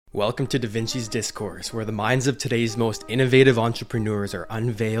Welcome to Da Vinci's Discourse, where the minds of today's most innovative entrepreneurs are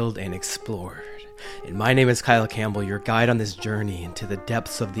unveiled and explored. And my name is Kyle Campbell, your guide on this journey into the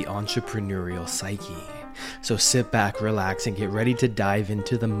depths of the entrepreneurial psyche. So sit back, relax, and get ready to dive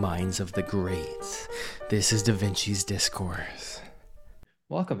into the minds of the greats. This is Da Vinci's Discourse.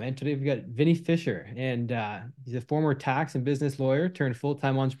 Welcome, man. Today we've got Vinnie Fisher, and he's a former tax and business lawyer turned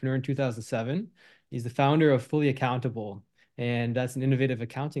full-time entrepreneur in 2007. He's the founder of Fully Accountable, and that's an innovative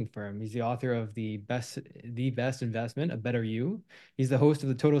accounting firm. He's the author of The Best Investment, A Better You. He's the host of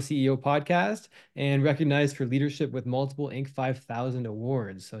the Total CEO podcast and recognized for leadership with multiple Inc. 5000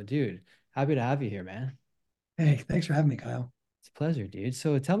 awards. So, dude, happy to have you here, man. Hey, thanks for having me, Kyle. It's a pleasure, dude.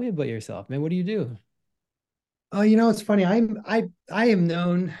 So tell me about yourself, man. What do you do? Oh, it's funny. I am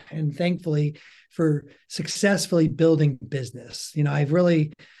known and thankfully for successfully building business. I've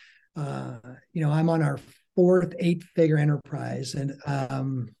really, I'm on our fourth 8-figure enterprise, and I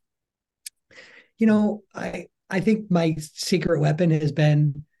think my secret weapon has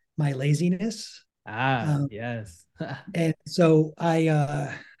been my laziness. Yes. And so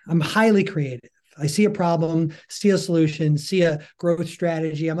I'm highly creative. I see a problem, see a solution, see a growth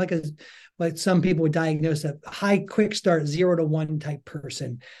strategy. I'm like some people would diagnose a high quick start 0 to 1 type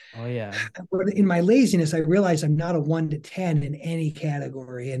person. Oh yeah. But in my laziness, I realize I'm not a 1 to 10 in any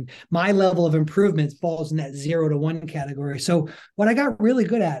category, and my level of improvement falls in that 0 to 1 category. So what I got really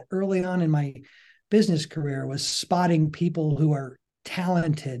good at early on in my business career was spotting people who are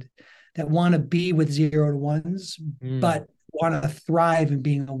talented that want to be with 0 to 1s, but want to thrive in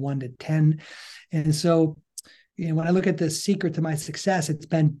being a 1 to 10. And so, when I look at the secret to my success, it's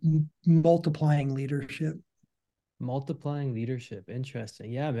been multiplying leadership. Multiplying leadership.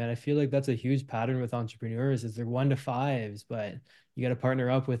 Interesting. Yeah, man. I feel like that's a huge pattern with entrepreneurs is they're 1 to 5s, but you got to partner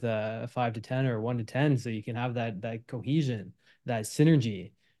up with a 5 to 10 or 1 to 10 so you can have that cohesion, that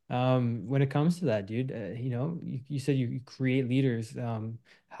synergy. When it comes to that, dude, you said you create leaders.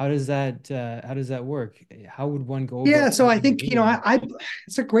 How does that work? How would one go about? Yeah, so I think I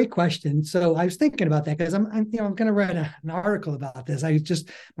it's a great question. So I was thinking about that because I'm going to write an article about this.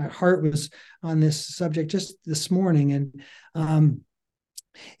 My heart was on this subject just this morning, and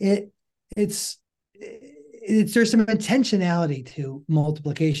it's there's some intentionality to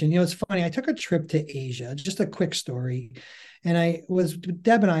multiplication. It's funny. I took a trip to Asia. Just a quick story. And I was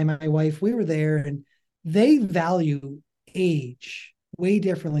Deb and I, my wife, we were there, and they value age way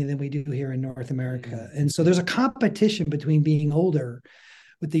differently than we do here in North America. And so there's a competition between being older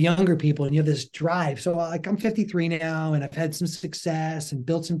with the younger people, and you have this drive. So like I'm 53 now, and I've had some success and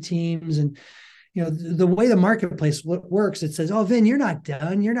built some teams. And the way the marketplace works, it says, "Oh, Vin, you're not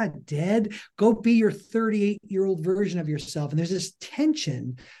done. You're not dead. Go be your 38-year-old version of yourself." And there's this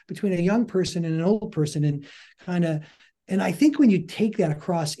tension between a young person and an old person, and I think when you take that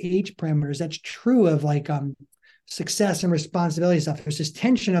across age parameters, that's true of success and responsibility stuff. There's this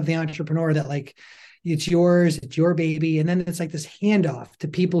tension of the entrepreneur that it's yours, it's your baby. And then it's like this handoff to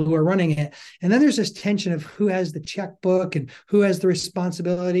people who are running it. And then there's this tension of who has the checkbook and who has the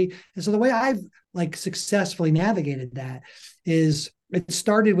responsibility. And so the way I've successfully navigated that is it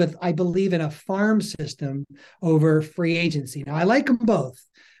started with, I believe in a farm system over free agency. Now I like them both.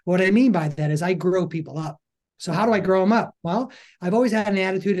 What I mean by that is I grow people up. So how do I grow them up? Well, I've always had an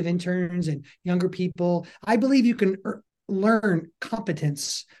attitude of interns and younger people. I believe you can learn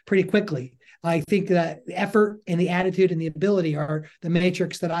competence pretty quickly. I think that the effort and the attitude and the ability are the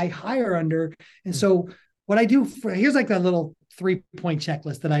matrix that I hire under. And so what I do, here's like that little 3-point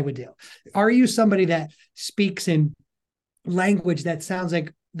checklist that I would do. Are you somebody that speaks in language that sounds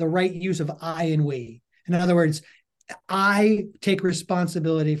like the right use of I and we? In other words, I take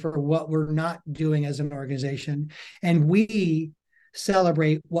responsibility for what we're not doing as an organization, and we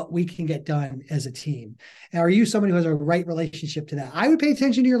celebrate what we can get done as a team. And are you somebody who has a right relationship to that? I would pay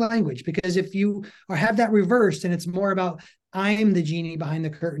attention to your language, because if you have that reversed and it's more about I'm the genie behind the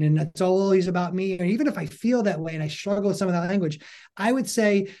curtain and it's always about me, or even if I feel that way and I struggle with some of that language, I would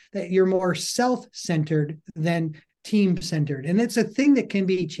say that you're more self-centered than team-centered. And it's a thing that can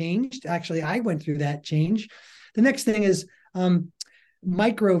be changed. Actually, I went through that change. The next thing is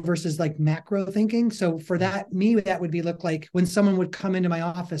micro versus macro thinking. So for that would look like when someone would come into my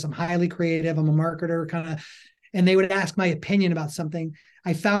office. I'm highly creative. I'm a marketer and they would ask my opinion about something.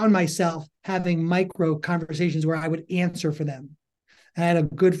 I found myself having micro conversations where I would answer for them. I had a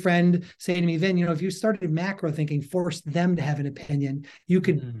good friend say to me, Vin, if you started macro thinking, force them to have an opinion, you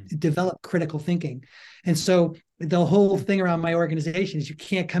could develop critical thinking. And so the whole thing around my organization is you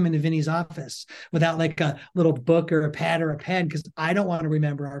can't come into Vinny's office without like a little book or a pad or a pen, because I don't want to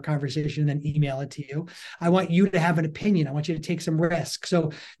remember our conversation and then email it to you. I want you to have an opinion. I want you to take some risk.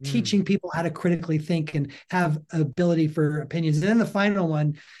 So teaching people how to critically think and have ability for opinions. And then the final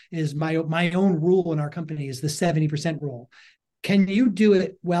one is my own rule in our company is the 70% rule. Can you do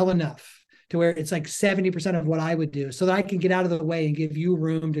it well enough to where it's like 70% of what I would do so that I can get out of the way and give you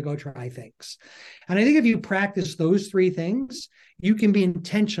room to go try things? And I think if you practice those three things, you can be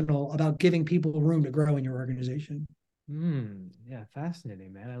intentional about giving people room to grow in your organization. Yeah,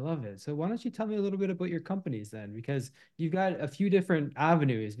 fascinating, man. I love it. So why don't you tell me a little bit about your companies then? Because you've got a few different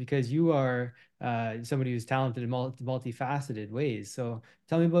avenues, because you are somebody who's talented in multifaceted ways. So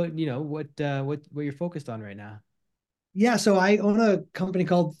tell me about, what you're focused on right now. Yeah, so I own a company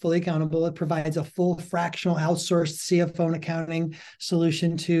called Fully Accountable. It provides a full fractional outsourced CFO and accounting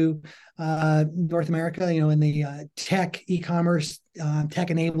solution to North America, in the tech, e-commerce,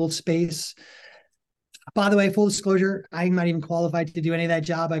 tech-enabled space. By the way, full disclosure, I'm not even qualified to do any of that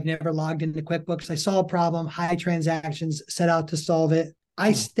job. I've never logged into QuickBooks. I saw a problem, high transactions, set out to solve it.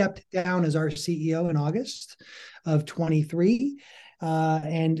 I stepped down as our CEO in August of 23.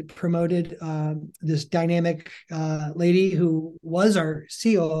 And promoted this dynamic lady who was our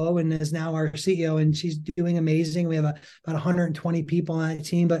COO and is now our CEO, and she's doing amazing. We have about 120 people on that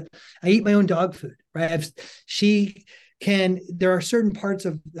team, but I eat my own dog food, right? There are certain parts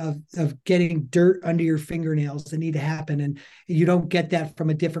of getting dirt under your fingernails that need to happen, and you don't get that from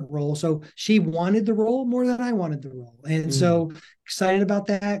a different role. So she wanted the role more than I wanted the role. And so excited about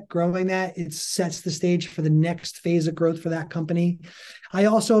that, growing that. It sets the stage for the next phase of growth for that company. I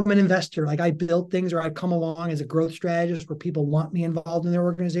also am an investor. Like, I build things, or I come along as a growth strategist where people want me involved in their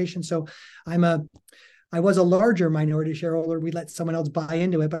organization. So I was a larger minority shareholder. We let someone else buy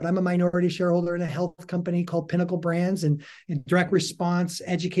into it, but I'm a minority shareholder in a health company called Pinnacle Brands, and direct response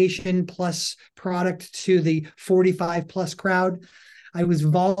education plus product to the 45 plus crowd. I was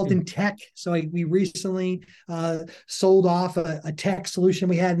involved in tech. So we recently sold off a tech solution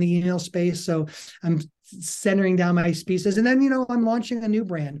we had in the email space. So I'm centering down my pieces. And then, I'm launching a new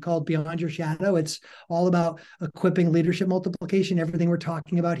brand called Beyond Your Shadow. It's all about equipping leadership multiplication, everything we're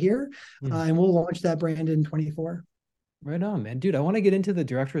talking about here. And we'll launch that brand in 24. Right on, man. Dude, I want to get into the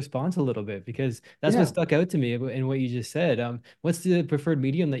direct response a little bit, because that's what stuck out to me in what you just said. What's the preferred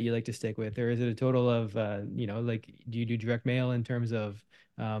medium that you like to stick with? Or is it a total of, do you do direct mail in terms of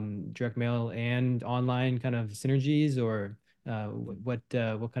direct mail and online kind of synergies, or what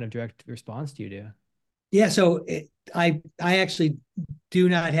kind of direct response do you do? Yeah, so I actually do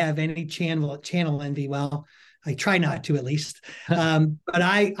not have any channel envy. Well, I try not to, at least. But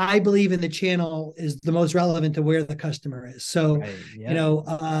I believe in the channel is the most relevant to where the customer is. So,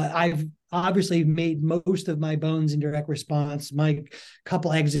 I've obviously made most of my bones in direct response. My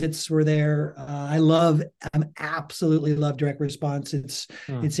couple exits were there. I absolutely love direct response.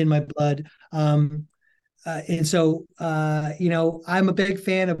 It's in my blood. And so, I'm a big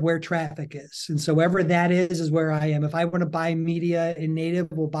fan of where traffic is. And so wherever that is where I am. If I want to buy media in native,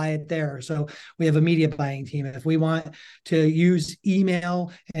 we'll buy it there. So we have a media buying team. If we want to use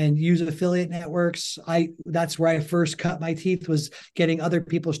email and use affiliate networks, that's where I first cut my teeth, was getting other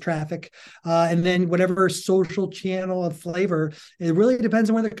people's traffic. And then whatever social channel of flavor, it really depends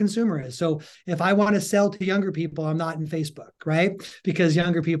on where the consumer is. So if I want to sell to younger people, I'm not in Facebook, right? Because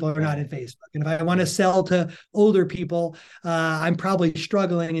younger people are not in Facebook. And if I want to sell to older people, I'm probably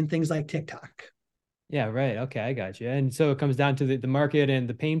struggling in things like TikTok. Yeah, right. Okay, I got you. And so it comes down to the market and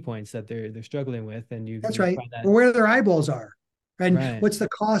the pain points that they're struggling with, and that's right. Or where their eyeballs are, and what's the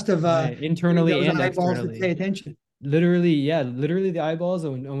cost of internally and eyeballs externally. to pay attention. Literally the eyeballs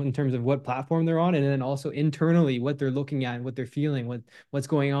in terms of what platform they're on, and then also internally what they're looking at, what they're feeling, what's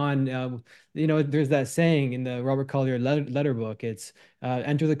going on. There's that saying in the Robert Collier letter book. It's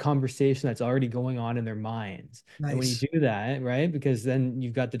enter the conversation that's already going on in their minds. Nice. And when you do that, right, because then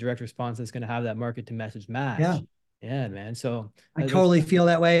you've got the direct response that's going to have that market to message match. Yeah, man. So I totally feel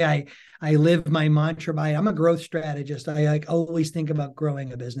that way. I live my mantra by, I'm a growth strategist. I always think about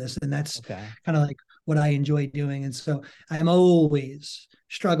growing a business, and that's kind of like what I enjoy doing. And so I'm always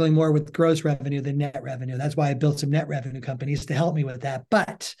struggling more with gross revenue than net revenue. That's why I built some net revenue companies to help me with that.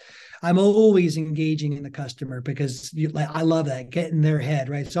 But I'm always engaging in the customer, because I love that, get in their head,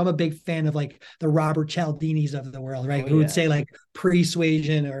 right? So I'm a big fan of like the Robert Cialdini's of the world, right? Who would say like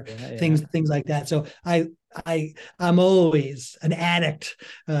persuasion or things like that. So I'm always an addict,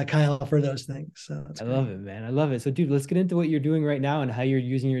 Kyle, for those things. So that's I great. love it, man. I love it. So, dude, let's get into what you're doing right now and how you're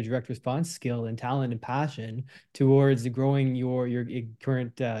using your direct response skill and talent and passion towards growing your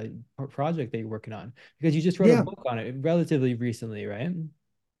current project that you're working on. Because you just wrote a Yeah. book on it relatively recently, right?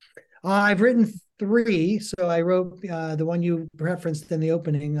 I've written three. So I wrote the one you referenced in the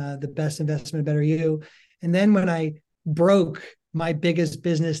opening, The Best Investment, Better You. And then when I broke my biggest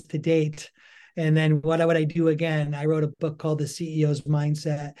business to date, and then what would I do again? I wrote a book called The CEO's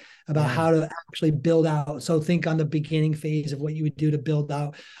Mindset about Yeah. how to actually build out. So think on the beginning phase of what you would do to build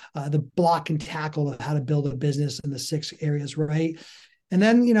out the block and tackle of how to build a business in the 6 areas, right? And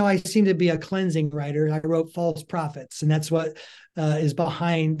then, I seem to be a cleansing writer. I wrote False Prophets, and that's what is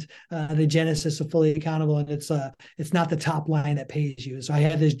behind the genesis of Fully Accountable. And it's not the top line that pays you. So I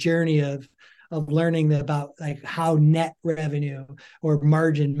had this journey of learning about like how net revenue or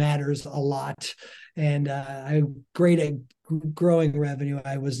margin matters a lot. And I'm great at growing revenue.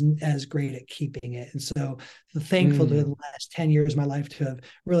 I wasn't as great at keeping it. And so thankful to the last 10 years of my life to have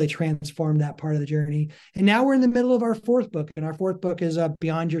really transformed that part of the journey. And now we're in the middle of our fourth book. And our fourth book is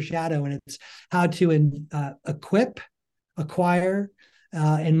Beyond Your Shadow. And it's how to equip, acquire,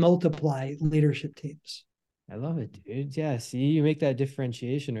 and multiply leadership teams. I love it, dude. Yeah, see, you make that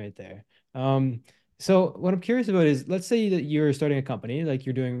differentiation right there. So what I'm curious about is, let's say that you're starting a company like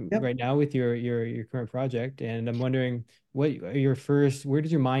you're doing Yep. right now with your current project, and I'm wondering where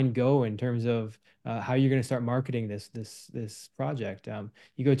does your mind go in terms of how you're going to start marketing this project?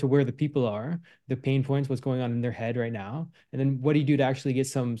 You go to where the people are, the pain points, what's going on in their head right now, and then what do you do to actually get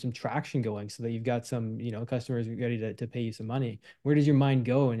some traction going so that you've got some customers ready to pay you some money? Where does your mind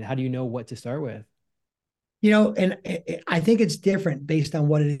go, and how do you know what to start with? And I think it's different based on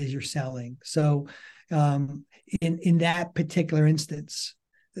what it is you're selling. So, in that particular instance,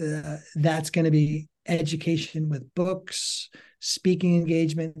 that's going to be education with books, speaking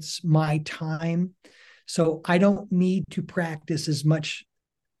engagements, my time. So I don't need to practice as much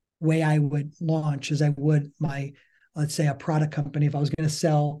way I would launch as I would let's say, a product company. If I was going to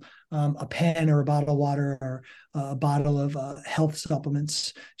sell a pen or a bottle of water or a bottle of health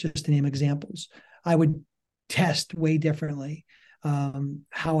supplements, just to name examples, I would test way differently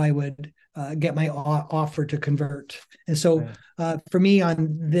how I would get my offer to convert. And so for me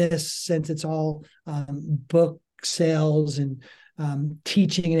on this, since it's all book sales and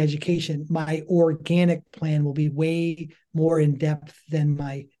teaching and education, my organic plan will be way more in depth than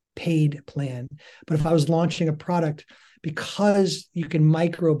my paid plan. But if I was launching a product, because you can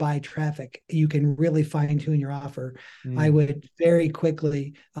micro buy traffic, you can really fine tune your offer. I would very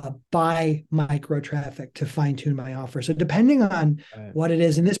quickly buy micro traffic to fine tune my offer. So depending on what it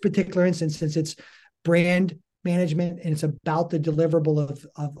is, in this particular instance, since it's brand management and it's about the deliverable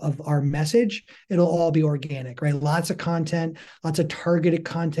of our message, it'll all be organic, right? Lots of content, lots of targeted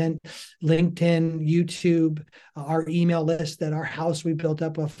content, LinkedIn, YouTube, our email list that our house we built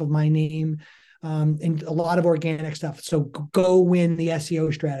up off of my name, and a lot of organic stuff. So go win the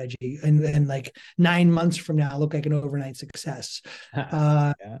SEO strategy, and like 9 months from now, look like an overnight success.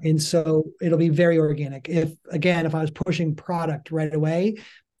 And so it'll be very organic. If I was pushing product right away,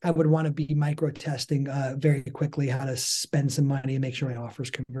 I would want to be micro testing very quickly how to spend some money and make sure my offer is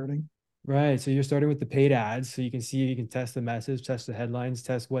converting. Right. So you're starting with the paid ads. So you can test the message, test the headlines,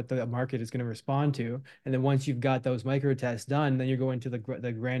 test what the market is going to respond to. And then once you've got those micro tests done, then you're going to the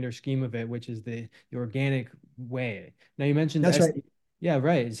grander scheme of it, which is the organic way. Now you mentioned that's right. Yeah,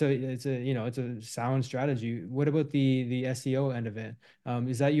 right. So it's a sound strategy. What about the SEO end of it?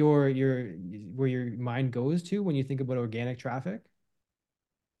 Is that your where your mind goes to when you think about organic traffic?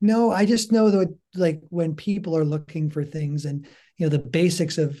 No, I just know that like when people are looking for things, and the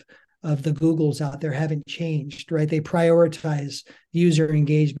basics of the Googles out there haven't changed, right? They prioritize user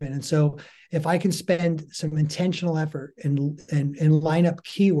engagement. And so if I can spend some intentional effort and line up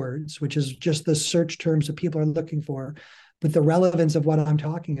keywords, which is just the search terms that people are looking for, with the relevance of what I'm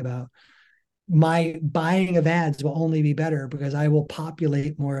talking about, my buying of ads will only be better because I will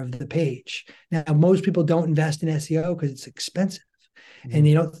populate more of the page. Now, most people don't invest in SEO because it's expensive. And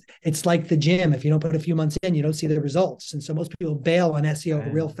it's like the gym. If you don't put a few months in, you don't see the results. And so most people bail on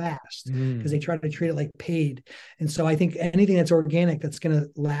SEO real fast because they try to treat it like paid. And so I think anything that's organic, that's going to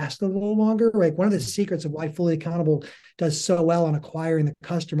last a little longer. Like one of the secrets of why Fully Accountable does so well on acquiring the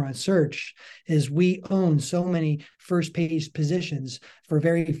customer on search is we own so many first page positions for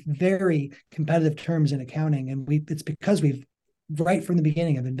very, very competitive terms in accounting. And it's because we've right from the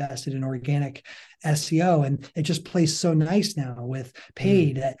beginning have invested in organic SEO, and it just plays so nice now with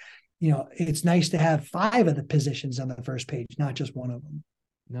paid that it's nice to have 5 of the positions on the first page, not just one of them.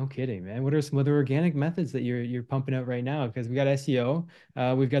 No kidding, man. What are some other organic methods that you're pumping out right now? Because we got SEO,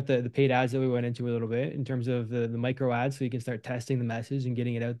 we've got the paid ads that we went into a little bit in terms of the micro ads, so you can start testing the message and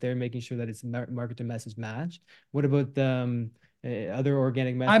getting it out there, making sure that it's market to message matched. What about other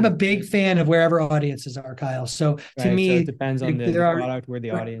organic I'm a methods? big fan of wherever audiences are, Kyle. So to Right. So it me, depends on the there are product, where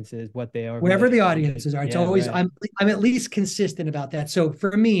the audience is, what they are, who wherever they the are. audiences are. It's Yeah, always right. I'm at least consistent about that. So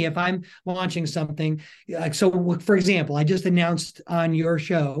for me, if I'm launching something, like so for example, I just announced on your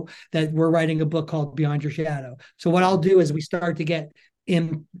show that we're writing a book called Beyond Your Shadow. So what I'll do is we start to get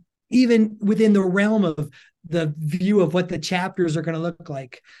in even within the realm of the view of what the chapters are going to look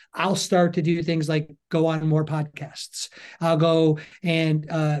like. I'll start to do things like go on more podcasts. I'll go and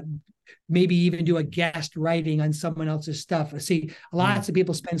maybe even do a guest writing on someone else's stuff. See, lots of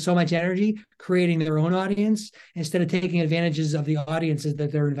people spend so much energy creating their own audience instead of taking advantages of the audiences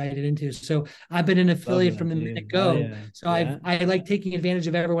that they're invited into. So I've been an Love affiliate that, from the dude. minute Hell go. yeah. So Yeah. I like taking advantage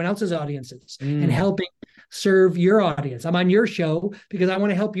of everyone else's audiences and Mm, helping serve your audience. I'm on your show because I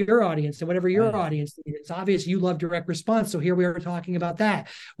want to help your audience and whatever your right. audience needs. It's obvious you love direct response. So here we are talking about that.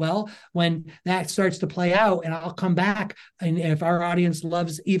 Well, when that starts to play out, and I'll come back, and if our audience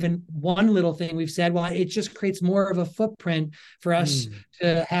loves even one little thing we've said, well, it just creates more of a footprint for us Mm,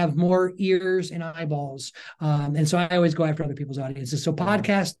 to have more ears and eyeballs. And so I always go after other people's audiences. So right.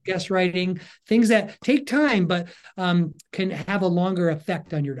 podcast, guest writing, things that take time, but can have a longer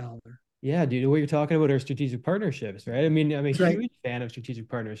effect on your dollar. Yeah, dude, what you're talking about are strategic partnerships, right? I mean, I'm a That's right. huge fan of strategic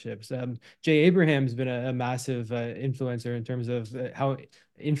partnerships. Jay Abraham's been a massive influencer in terms of how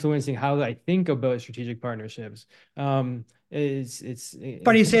influencing how I think about strategic partnerships. It's Funny you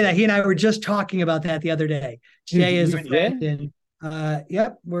incredible. say that. He and I were just talking about that the other day. Dude, Jay is you a and friend, Jay? and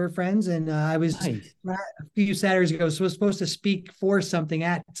yep, we're friends. And I was Nice. a few Saturdays ago, so was supposed to speak for something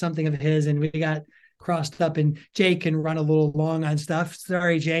at something of his, and we got crossed up. And Jay can run a little long on stuff.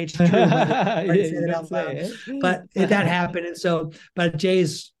 Sorry, Jay, it's true, but it's Yeah, hard to say you that don't out loud. say But that it. happened, and so, but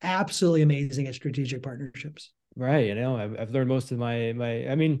Jay's absolutely amazing at strategic partnerships. Right, you know, I've learned most of I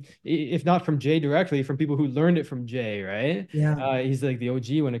mean, if not from Jay directly, from people who learned it from Jay, right? Yeah. He's like the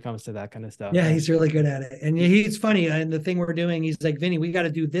OG when it comes to that kind of stuff. Yeah, And he's really good at it. And he's funny. And the thing we're doing, he's like, Vinny, we got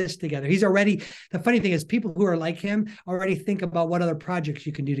to do this together. He's already, the funny thing is, people who are like him already think about what other projects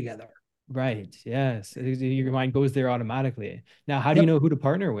you can do together. right, yes, your mind goes there automatically. Now, how do you Yep. know who to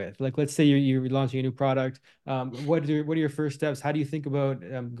partner with? Like, let's say you're launching a new product. What are your first steps? How do you think about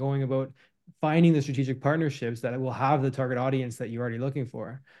going about finding the strategic partnerships that will have the target audience that you're already looking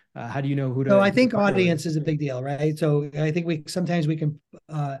for? How do you know So I who to think partner with? audience is a big deal, right? So I think we sometimes we can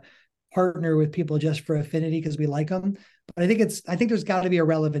uh, partner with people just for affinity because we like them. But I think there's got to be a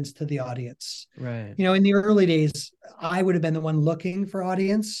relevance to the audience. Right. You know, in the early days, I would have been the one looking for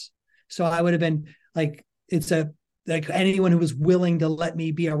audience. So I would have been like, it's a like anyone who was willing to let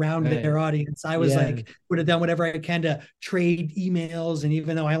me be around their Right. audience. I was Yeah. like, would have done whatever I can to trade emails. And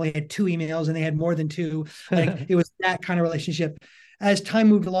even though I only had two emails and they had more than two, like it was that kind of relationship. As time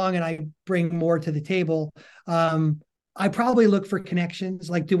moved along and I bring more to the table, I probably look for connections.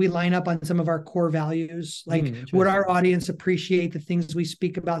 Like, do we line up on some of our core values? Like, would our Interesting. audience appreciate the things we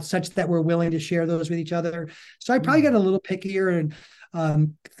speak about such that we're willing to share those with each other? So I probably Hmm. get a little pickier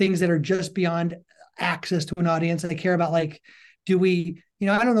and things that are just beyond access to an audience. I care about like, do we, you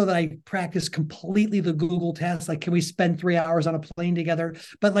know, I don't know that I practice completely the Google test. Like, can we spend 3 hours on a plane together?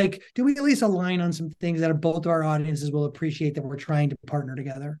 But like, do we at least align on some things that both our audiences will appreciate that we're trying to partner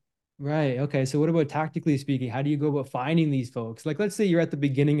together? Right. Okay. So what about tactically speaking? How do you go about finding these folks? Like, let's say you're at the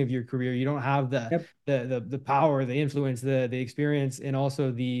beginning of your career, you don't have Yep. the power, the influence, the experience, and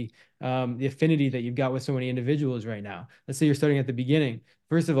also the affinity that you've got with so many individuals right now. Let's say you're starting at the beginning.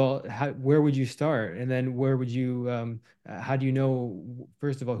 First of all, where would you start? And then where would you how do you know,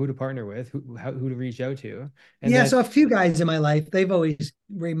 first of all, who to partner with, who to reach out to? And Yeah, then so a few guys in my life, they've always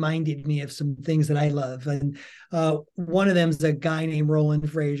reminded me of some things that I love. And one of them is a guy named Roland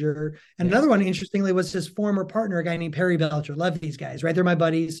Frazier. And yeah. another one, interestingly, was his former partner, a guy named Perry Belcher. Love these guys, right? They're my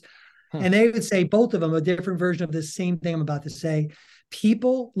buddies. Huh. And they would say, both of them, a different version of the same thing I'm about to say.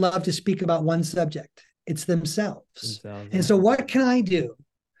 People love to speak about one subject, it's themselves. Themselves, And yeah. so, what can I do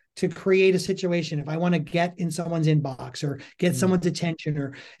to create a situation if I want to get in someone's inbox or get Mm. someone's attention?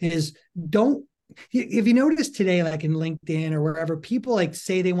 Or is don't if you notice today, like in LinkedIn or wherever, people like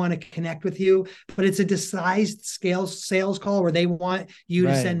say they want to connect with you, but it's a disguised scale sales call where they want you to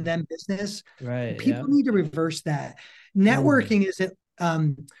Right. send them business. Right. Yeah. People need to reverse that. Mm. Networking isn't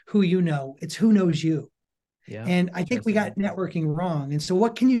who you know, it's who knows you. Yeah. And I think we got networking wrong. And so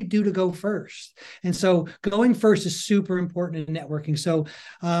what can you do to go first? And so going first is super important in networking. So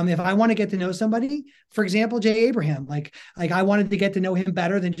if I want to get to know somebody, for example, Jay Abraham, like I wanted to get to know him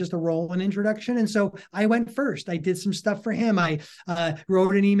better than just a role and introduction. And so I went first. I did some stuff for him. I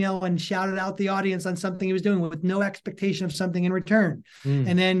wrote an email and shouted out the audience on something he was doing with no expectation of something in return.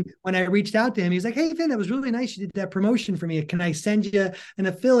 And then when I reached out to him, he's like, hey, Vin, that was really nice. You did that promotion for me. Can I send you an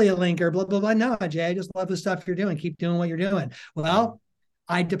affiliate link or blah, blah, blah? No, Jay, I just love the stuff you're doing. Keep doing what you're doing. Well,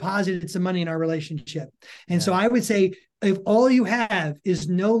 I deposited some money in our relationship. And so I would say, if all you have is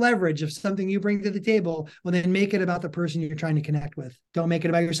no leverage of something you bring to the table, well, then make it about the person you're trying to connect with. Don't make it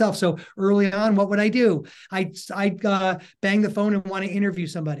about yourself. So early on, what would I do? I'd bang the phone and want to interview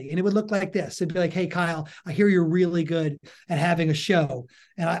somebody. And it would look like this. It'd be like, hey, Kyle, I hear you're really good at having a show.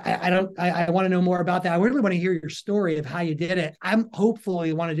 And I want to know more about that. I really want to hear your story of how you did it. I'm hopeful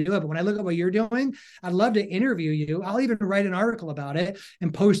you want to do it. But when I look at what you're doing, I'd love to interview you. I'll even write an article about it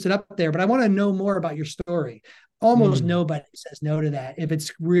and post it up there. But I want to know more about your story. Almost nobody says no to that if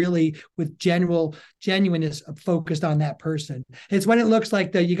it's really with genuineness focused on that person. It's when it looks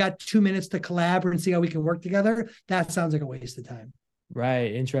like you got 2 minutes to collaborate and see how we can work together. That sounds like a waste of time.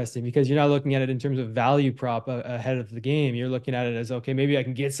 Right. Interesting. Because you're not looking at it in terms of value prop ahead of the game. You're looking at it as, okay, maybe I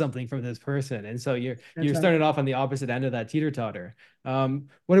can get something from this person. And so you're starting off on the opposite end of that teeter-totter.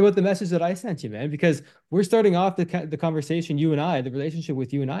 What about the message that I sent you, man? Because we're starting off the conversation, you and I, the relationship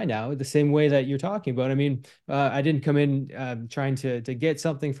with you and I now, the same way that you're talking about. I mean, I didn't come in trying to get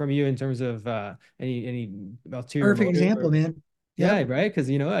something from you in terms of any ulterior Perfect example, man. Yeah, right. Because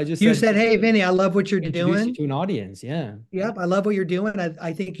I just said, hey, Vinny, I love what you're introduce doing. you to an audience. Yeah. Yep, I love what you're doing.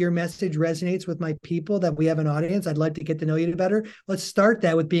 I think your message resonates with my people, that we have an audience. I'd like to get to know you better. Let's start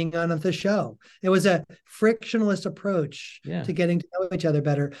that with being on the show. It was a frictionless approach to getting to know each other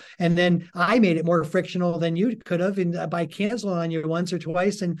better. And then I made it more frictional than you could have by canceling on you once or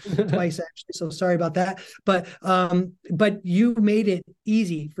twice, and twice actually. So sorry about that. But you made it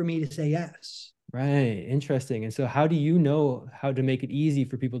easy for me to say yes. Right. Interesting. And so how do you know how to make it easy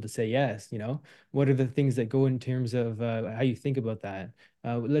for people to say yes? What are the things that go in terms of how you think about that?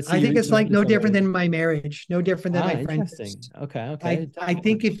 Let's say I think it's like no different than my marriage, no different than my friendships. Interesting. Okay. I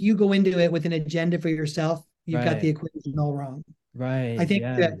think if you go into it with an agenda for yourself, you've got the equation all wrong. Right. I think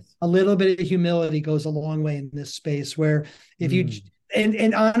that a little bit of humility goes a long way in this space, where if you,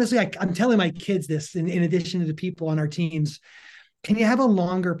 and honestly, I'm telling my kids this in addition to the people on our teams, can you have a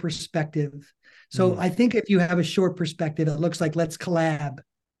longer perspective? So I think if you have a short perspective, it looks like let's collab.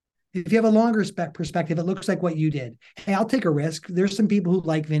 If you have a longer perspective, it looks like what you did. Hey, I'll take a risk. There's some people who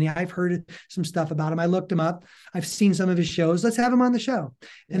like Vinny. I've heard some stuff about him. I looked him up. I've seen some of his shows. Let's have him on the show.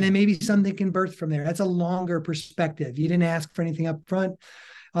 And then maybe something can birth from there. That's a longer perspective. You didn't ask for anything up front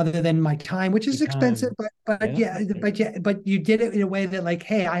other than my time, which is expensive, but you did it in a way that, like,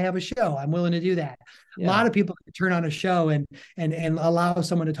 hey, I have a show. I'm willing to do that. A lot of people can turn on a show and allow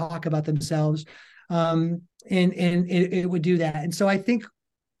someone to talk about themselves. And it would do that. And so I think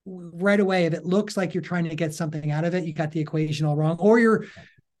right away, if it looks like you're trying to get something out of it, you got the equation all wrong, or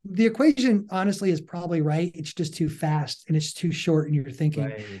the equation honestly is probably right. It's just too fast and it's too short in your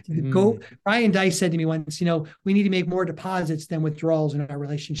thinking. Ryan Dice said to me once, we need to make more deposits than withdrawals in our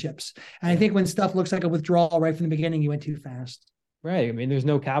relationships. And I think when stuff looks like a withdrawal right from the beginning, you went too fast. Right. I mean, there's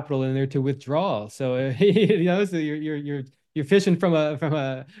no capital in there to withdraw. So, so you're fishing from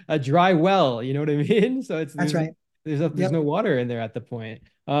a dry well, you know what I mean? So that's right. There's no water in there at the point.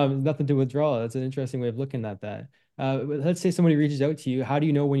 Nothing to withdraw. That's an interesting way of looking at that. Let's say somebody reaches out to you. How do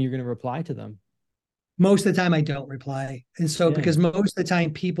you know when you're going to reply to them? Most of the time I don't reply. And so because most of the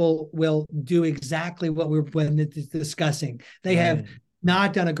time people will do exactly what we're discussing. They have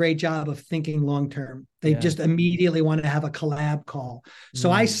not done a great job of thinking long-term. They just immediately want to have a collab call. So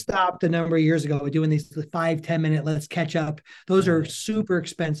I stopped a number of years ago doing these 5-10 minute, let's catch up. Those are super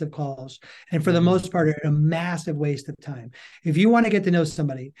expensive calls. And for the most part, are a massive waste of time. If you want to get to know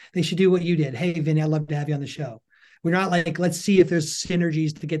somebody, they should do what you did. Hey, Vinny, I'd love to have you on the show. We're not like, let's see if there's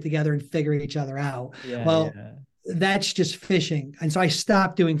synergies to get together and figure each other out. That's just fishing. And so I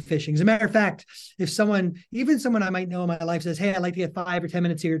stopped doing fishing. As a matter of fact, if someone I might know in my life says, hey, I'd like to get 5 or 10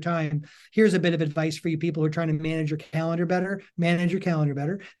 minutes of your time. Here's a bit of advice for you people who are trying to manage your calendar better. Manage your calendar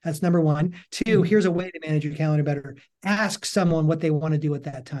better. That's number one. 2, here's a way to manage your calendar better. Ask someone what they want to do at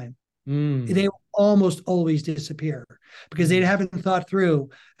that time. They will almost always disappear because they haven't thought through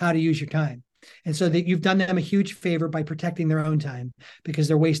how to use your time. And so that you've done them a huge favor by protecting their own time, because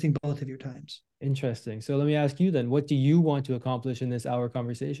they're wasting both of your times. Interesting. So let me ask you then, what do you want to accomplish in this hour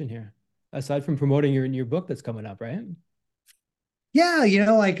conversation here? Aside from promoting your book that's coming up, right? Yeah.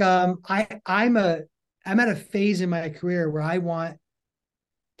 I'm I'm at a phase in my career where I want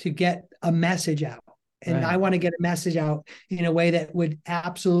to get a message out. And I Right. want to get a message out in a way that would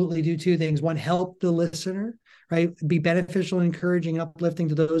absolutely do two things. One, help the listener, right? Be beneficial, encouraging, uplifting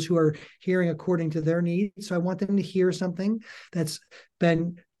to those who are hearing according to their needs. So I want them to hear something that's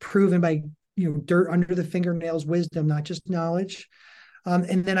been proven by, dirt under the fingernails, wisdom, not just knowledge.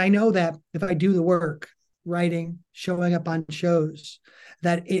 And then I know that if I do the work, writing, showing up on shows,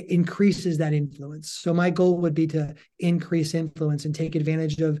 that it increases that influence. So my goal would be to increase influence and take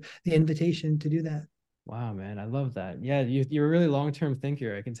advantage of the invitation to do that. Wow, man, I love that. Yeah, you're a really long-term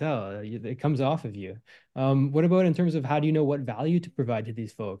thinker. I can tell. It comes off of you. What about in terms of how do you know what value to provide to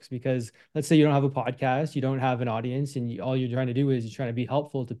these folks? Because let's say you don't have a podcast, you don't have an audience, and all you're trying to do is you're trying to be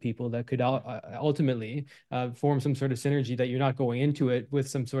helpful to people that could ultimately form some sort of synergy that you're not going into it with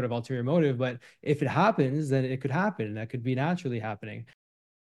some sort of ulterior motive. But if it happens, then it could happen. That could be naturally happening.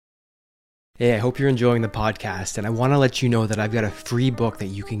 Hey, I hope you're enjoying the podcast, and I want to let you know that I've got a free book that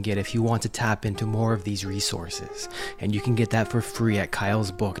you can get if you want to tap into more of these resources, and you can get that for free at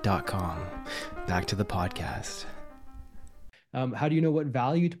kylesbook.com. Back to the podcast. How do you know what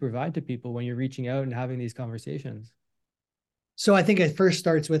value to provide to people when you're reaching out and having these conversations? So I think it first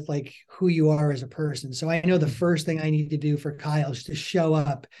starts with like who you are as a person. So I know the first thing I need to do for Kyle is to show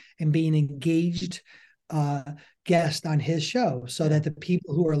up and be an engaged guest on his show so that the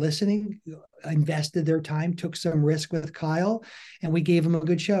people who are listening invested their time, took some risk with Kyle, and we gave him a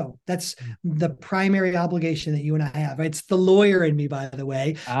good show. That's the primary obligation that you and I have. It's the lawyer in me, by the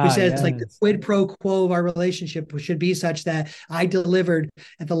way, who says like the quid pro quo of our relationship should be such that I delivered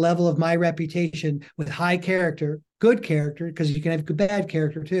at the level of my reputation with high character, good character, because you can have good, bad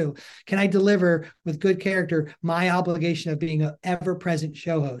character too. Can I deliver with good character my obligation of being an ever-present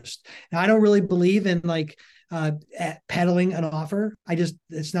show host? Now, I don't really believe in like at peddling an offer.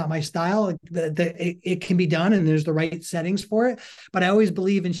 It's not my style. It can be done and there's the right settings for it. But I always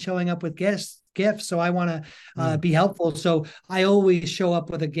believe in showing up with gifts. So I want to be helpful. So I always show up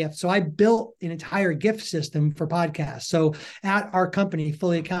with a gift. So I built an entire gift system for podcasts. So at our company,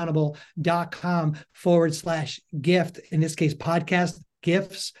 fullyaccountable.com/gift, in this case, podcast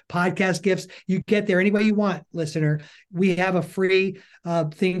gifts, you get there any way you want, listener. We have a free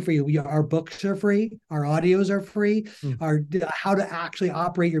thing for you. Our books are free, our audios are free, our how to actually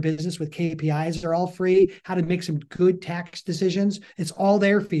operate your business with KPIs are all free, how to make some good tax decisions. It's all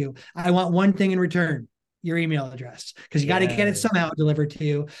there for you. I want one thing in return: your email address, because you got to get it somehow delivered to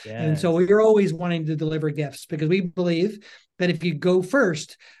you. And so we're always wanting to deliver gifts because we believe that if you go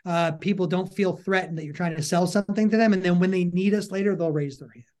first, people don't feel threatened that you're trying to sell something to them. And then when they need us later, they'll raise their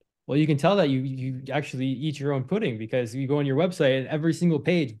hand. Well, you can tell that you actually eat your own pudding, because you go on your website and every single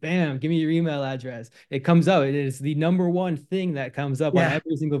page, bam, give me your email address. It comes out. It is the number one thing that comes up on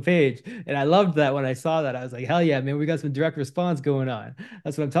every single page. And I loved that when I saw that. I was like, hell yeah, man, we got some direct response going on.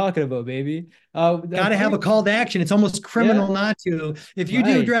 That's what I'm talking about, baby. Got to have a call to action. It's almost criminal not to. If you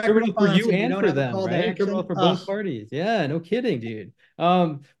do direct criminal response, for you and for them, right? Criminal for both parties. Yeah, no kidding, dude.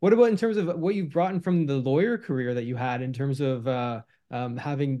 What about in terms of what you've brought in from the lawyer career that you had in terms of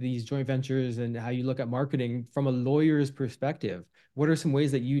having these joint ventures and how you look at marketing from a lawyer's perspective? What are some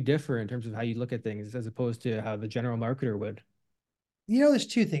ways that you differ in terms of how you look at things as opposed to how the general marketer would? There's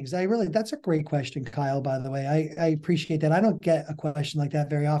two things. That's a great question, Kyle, by the way. I appreciate that. I don't get a question like that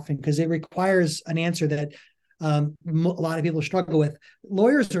very often because it requires an answer that a lot of people struggle with.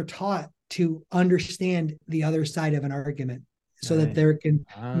 Lawyers are taught to understand the other side of an argument so that they can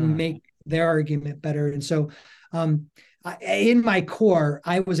make their argument better. And so in my core,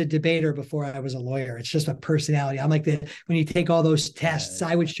 I was a debater before I was a lawyer. It's just a personality. I'm like when you take all those tests,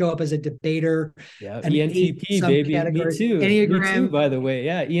 I would show up as a debater. Yeah, ENTP, baby. Category. Me too. Enneagram. Me too, by the way.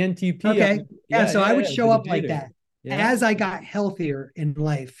 Yeah, ENTP. Okay. So I would show up like that. Yeah. As I got healthier in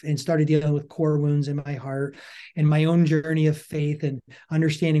life and started dealing with core wounds in my heart and my own journey of faith and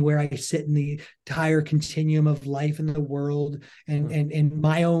understanding where I sit in the entire continuum of life in the world and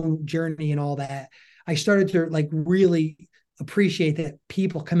my own journey and all that, I started to like really appreciate that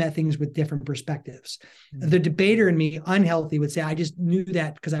people come at things with different perspectives. The debater in me, unhealthy, would say, I just knew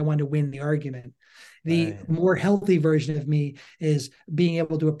that because I wanted to win the argument. The more healthy version of me is being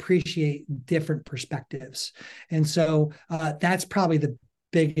able to appreciate different perspectives. And so that's probably the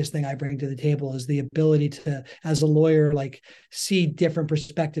biggest thing I bring to the table is the ability to, as a lawyer, like see different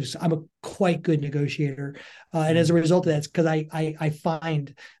perspectives. I'm a quite good negotiator. And as a result of that, it's because I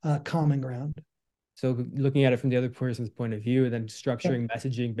find common ground. So looking at it from the other person's point of view and then structuring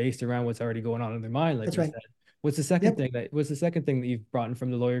messaging based around what's already going on in their mind, like you said. What's the second thing that you've brought in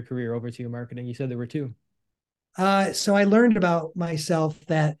from the lawyer career over to your marketing? You said there were two. So I learned about myself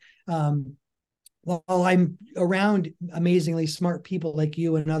that while I'm around amazingly smart people like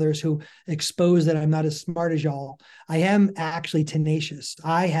you and others who expose that I'm not as smart as y'all, I am actually tenacious.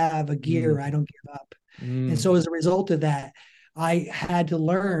 I have a gear. I Mm, don't give up. And mm, so as a result of that, I had to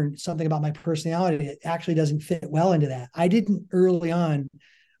learn something about my personality that actually doesn't fit well into that. I didn't early on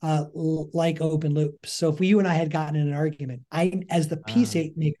like open loops. So if you and I had gotten in an argument, I, as the peace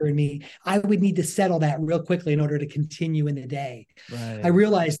ah, maker in me, I would need to settle that real quickly in order to continue in the day. I right.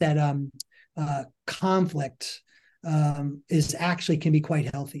 realized that conflict is actually can be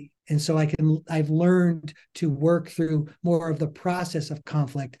quite healthy. And so I've learned to work through more of the process of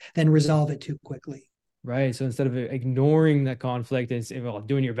conflict than resolve it too quickly. Right. So instead of ignoring that conflict and well,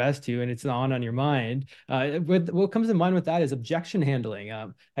 doing your best to, and it's on your mind, what comes to mind with that is objection handling.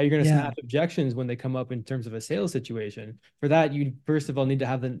 How you're going to Yeah. smash objections when they come up in terms of a sales situation. For that, you first of all need to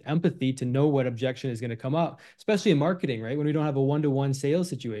have the empathy to know what objection is going to come up, especially in marketing, right? When we don't have a one-to-one sales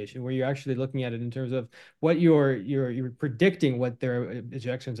situation where you're actually looking at it in terms of what you're predicting what their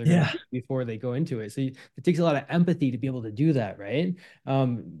objections are going to Yeah. be before they go into it. So it takes a lot of empathy to be able to do that, right?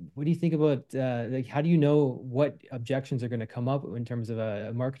 What do you think about like how do you know what objections are going to come up in terms of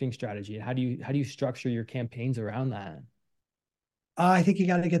a marketing strategy? And how do you structure your campaigns around that? I think you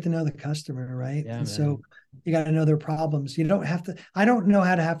got to get to know the customer, right? Yeah, And so man. you got to know their problems. You don't have to, I don't know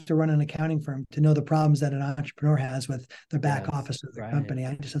how to have to run an accounting firm to know the problems that an entrepreneur has with their back Yes, office of their right. company.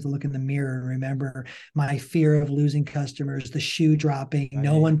 I just have to look in the mirror and remember my fear of losing customers, the shoe dropping,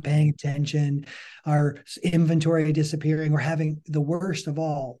 no Right. one paying attention, our inventory disappearing, or having the worst of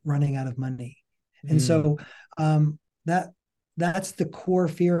all, running out of money. And Mm, so that that's the core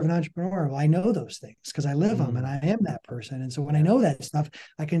fear of an entrepreneur. Well, I know those things because I live them and mm, I am that person. And so when I yeah. know that stuff,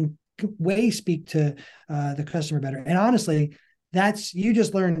 I can way speak to the customer better. And honestly, that's you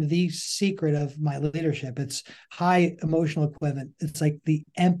just learned the secret of my leadership. It's high emotional equivalent. It's like the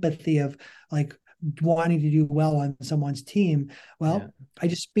empathy of like wanting to do well on someone's team. Yeah. Well, I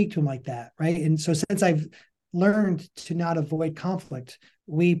just speak to them like that, right? And so since I've learned to not avoid conflict,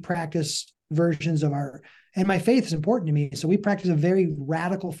 we practice versions of our and my faith is important to me. So we practice a very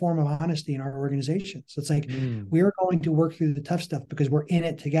radical form of honesty in our organization. So it's like Mm. we're going to work through the tough stuff because we're in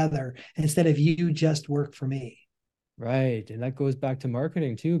it together instead of you just work for me. Right. And that goes back to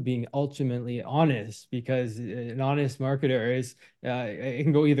marketing too, being ultimately honest, because an honest marketer is, it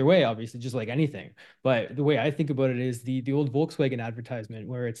can go either way, obviously, just like anything. But the way I think about it is the old Volkswagen advertisement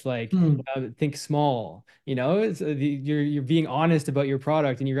where it's like, Mm, think small, you're being honest about your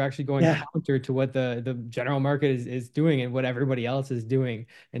product and you're actually going yeah. counter to what the general market is doing and what everybody else is doing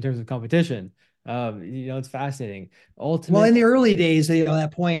in terms of competition. It's fascinating. Well, Ultimate, in the early days,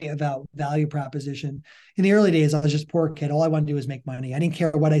 that point about value proposition, in the early days, I was just a poor kid. All I wanted to do was make money. I didn't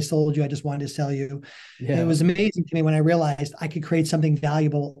care what I sold you. I just wanted to sell you. It yeah. was amazing to me when I realized I could create something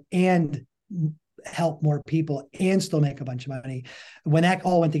valuable and help more people and still make a bunch of money. When that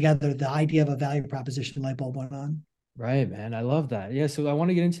all went together, the idea of a value proposition light bulb went on. Right, man. I love that. Yeah. So I want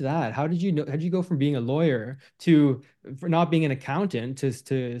to get into that. How did you go from being a lawyer to for not being an accountant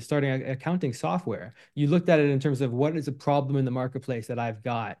to starting accounting software? You looked at it in terms of what is a problem in the marketplace that I've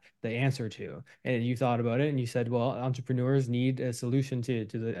got the answer to. And you thought about it and you said, well, entrepreneurs need a solution to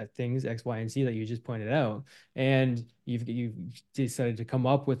the things X, Y, and Z that you just pointed out. And you've decided to come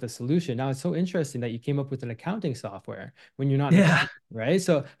up with a solution. Now it's so interesting that you came up with an accounting software when you're not an Yeah, accountant, right?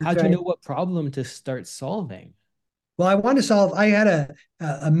 So that's how'd you right. know what problem to start solving? Well, I wanted to solve. I had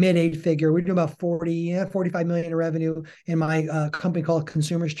a mid eight figure. We do about 40, yeah, 45 million in revenue in my company called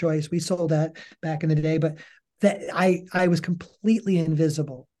Consumers Choice. We sold that back in the day, but that I was completely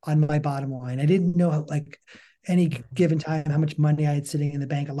invisible on my bottom line. I didn't know how, like any given time how much money I had sitting in the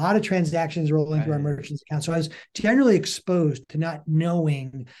bank. A lot of transactions rolling through our Right. merchants account. So I was generally exposed to not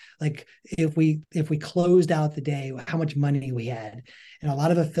knowing like if we closed out the day, how much money we had. And a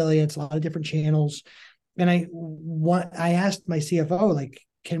lot of affiliates, a lot of different channels and I asked my CFO, like,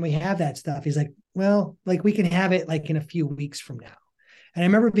 can we have that stuff? He's like, well, like we can have it like in a few weeks from now. And I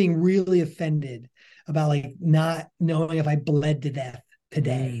remember being really offended about like not knowing if I bled to death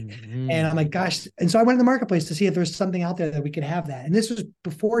today. And I'm Mm, like, gosh. And so I went to the marketplace to see if there's something out there that we could have that. And this was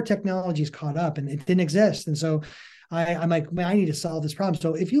before technology's caught up and it didn't exist. And so I'm like, man, I need to solve this problem.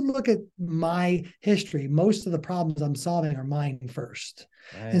 So if you look at my history, most of the problems I'm solving are mine first.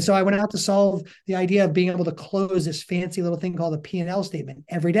 And so right. I went out to solve the idea of being able to close this fancy little thing called a P&L statement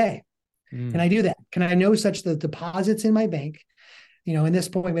every day. Can Mm, I do that? Can I know such the deposits in my bank? In this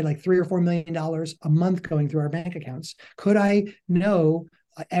point, we had like $3 or $4 million a month going through our bank accounts. Could I know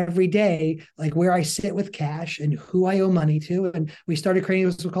every day, like where I sit with cash and who I owe money to. And we started creating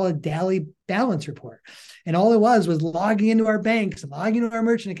what's called a daily balance report. And all it was logging into our banks and logging into our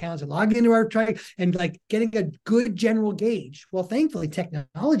merchant accounts and logging into our and like getting a good general gauge. Well, thankfully,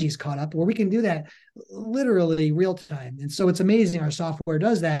 technology's caught up where we can do that literally real time. And so it's amazing our software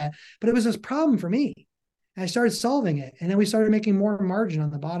does that. But it was this problem for me. I started solving it. And then we started making more margin on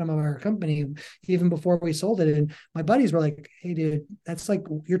the bottom of our company, even before we sold it. And my buddies were like, hey, dude, that's like,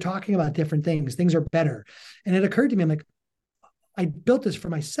 you're talking about different things. Things are better. And it occurred to me, I'm like, I built this for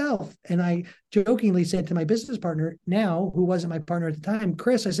myself. And I jokingly said to my business partner now, who wasn't my partner at the time,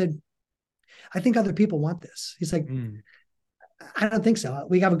 Chris, I said, I think other people want this. He's like, I don't think so.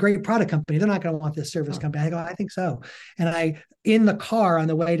 We have a great product company. They're not going to want this service company. I go, I think so. And in the car on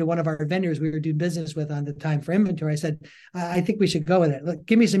the way to one of our vendors we were doing business with on the time for inventory, I said, I think we should go with it. Look,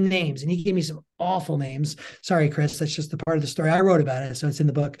 give me some names. And he gave me some awful names. Sorry, Chris. That's just the part of the story. I wrote about it, so it's in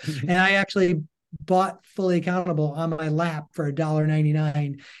the book. And I actually bought Fully Accountable on my lap for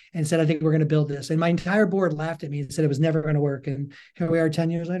 $1.99 and said, I think we're going to build this. And my entire board laughed at me and said it was never going to work. And here we are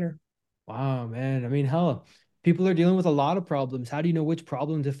 10 years later. Wow, man. I mean, hell, people are dealing with a lot of problems. How do you know which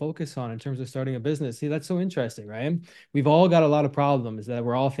problem to focus on in terms of starting a business? See, that's so interesting, right? We've all got a lot of problems that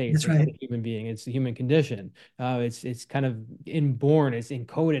we're all facing as a human being. It's a human condition. It's kind of inborn. It's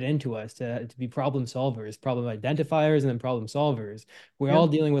encoded into us to be problem solvers, problem identifiers, and then problem solvers. We're all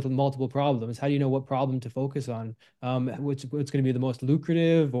dealing with multiple problems. How do you know what problem to focus on? What's going to be the most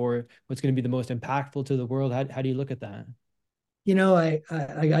lucrative or what's going to be the most impactful to the world? How do you look at that? You know,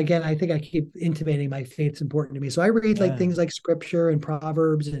 again, I think I keep intimating my faith's important to me. So I read like things like scripture and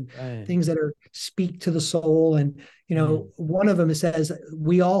proverbs and things that speak to the soul. And, you know, one of them says,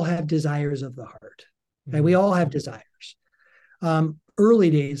 we all have desires of the heart. Right? We all have desires.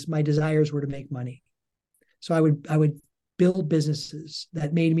 Early days, my desires were to make money. So I would build businesses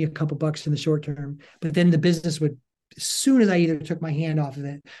that made me a couple bucks in the short term, but then the business would, as soon as I either took my hand off of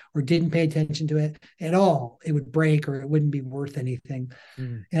it or didn't pay attention to it at all, it would break or it wouldn't be worth anything.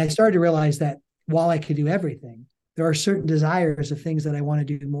 And I started to realize that while I could do everything, there are certain desires of things that I want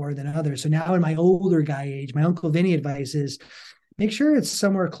to do more than others. So now in my older guy age, my Uncle Vinnie advice is make sure it's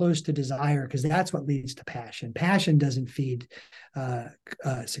somewhere close to desire, because that's what leads to passion. Passion doesn't feed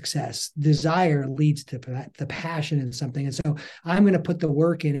success. Desire leads to the passion in something. And so I'm going to put the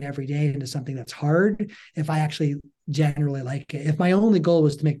work in every day into something that's hard if I actually generally like it. If my only goal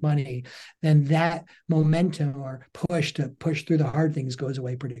was to make money, then that momentum or push to push through the hard things goes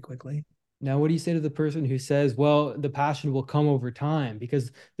away pretty quickly. Now, what do you say to the person who says, well, the passion will come over time?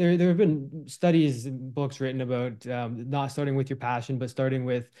 Because there have been studies and books written about not starting with your passion, but starting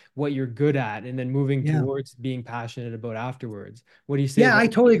with what you're good at and then moving towards being passionate about afterwards. What do you say? Yeah, I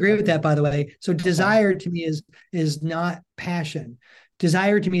totally agree with that, by the way. So desire to me is not passion.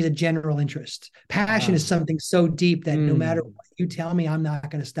 Desire to me is a general interest. Passion is something so deep that no matter what you tell me, I'm not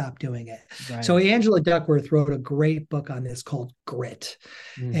going to stop doing it. Right. So Angela Duckworth wrote a great book on this called Grit.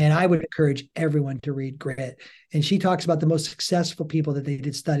 And I would encourage everyone to read Grit. And she talks about the most successful people that they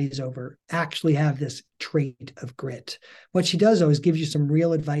did studies over actually have this trait of grit. What she does, though, is gives you some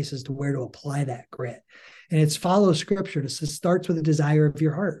real advice as to where to apply that grit. And it's follow scripture. It starts with a desire of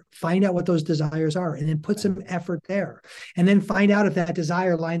your heart. Find out what those desires are and then put some effort there. And then find out if that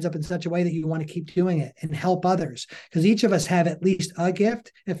desire lines up in such a way that you want to keep doing it and help others. Because each of us have at least a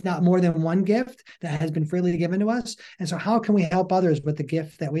gift, if not more than one gift that has been freely given to us. And so how can we help others with the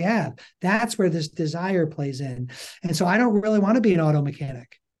gift that we have? That's where this desire plays in. And so I don't really want to be an auto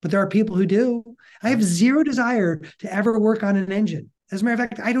mechanic, but there are people who do. I have zero desire to ever work on an engine. As a matter of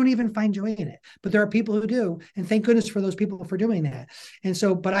fact, I don't even find joy in it, but there are people who do. And thank goodness for those people for doing that. And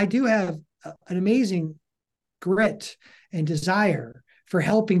so, but I do have an amazing grit and desire for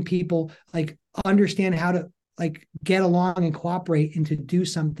helping people like understand how to like get along and cooperate and to do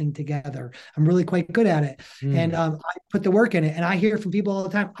something together. I'm really quite good at it. And I put the work in it. And I hear from people all the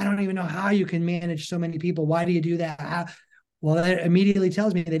time, I don't even know how you can manage so many people. Why do you do that? Well, that immediately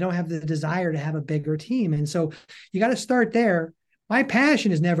tells me they don't have the desire to have a bigger team. And so you got to start there. My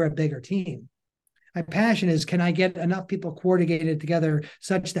passion is never a bigger team. My passion is, can I get enough people coordinated together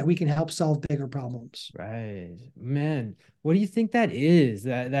such that we can help solve bigger problems? Right, man. What do you think that is?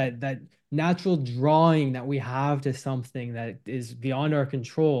 That natural drawing that we have to something that is beyond our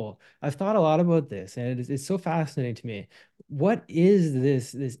control. I've thought a lot about this, and it's so fascinating to me. What is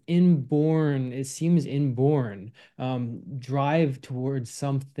this inborn, it seems inborn, drive towards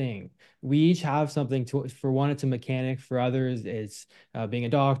something? We each have something to, for one, it's a mechanic, for others, it's being a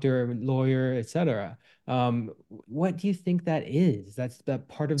doctor, lawyer, etc. What do you think that is? That's that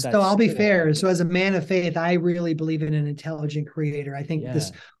part of that So I'll be soul. fair. So as a man of faith, I really believe in an intelligent creator. I think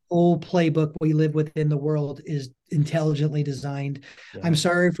this Yeah, whole playbook we live within the world is intelligently designed. I'm yeah.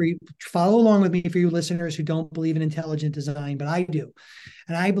 sorry for you, follow along with me for you listeners who don't believe in intelligent design, but I do.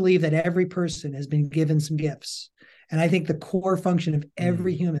 And I believe that every person has been given some gifts. And I think the core function of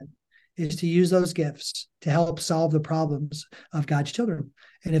every Mm, human is to use those gifts to help solve the problems of God's children.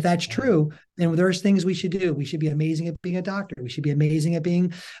 And if that's yeah. true, then there's things we should do. We should be amazing at being a doctor. We should be amazing at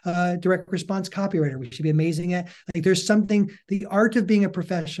being a direct response copywriter. We should be amazing at, like, there's something, the art of being a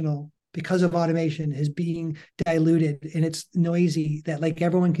professional because of automation is being diluted, and it's noisy that like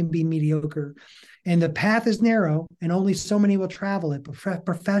everyone can be mediocre, and the path is narrow and only so many will travel it. But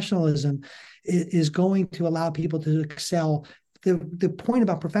professionalism is going to allow people to excel. The point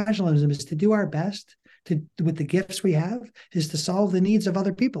about professionalism is to do our best to, with the gifts we have, is to solve the needs of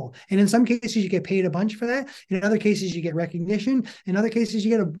other people. And in some cases you get paid a bunch for that. In other cases you get recognition. In other cases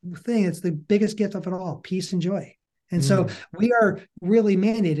you get a thing. It's the biggest gift of it all, peace and joy. And so Mm. we are really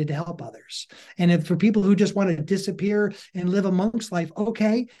mandated to help others. And if for people who just want to disappear and live a monk's life,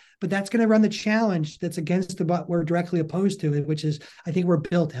 okay, but that's going to run the challenge that's against the what we're directly opposed to it, which is I think we're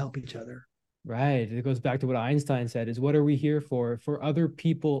built to help each other. Right. It goes back to what Einstein said, is what are we here for? For other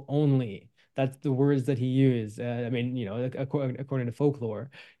people only. That's the words that he used. I mean, you know, according to folklore.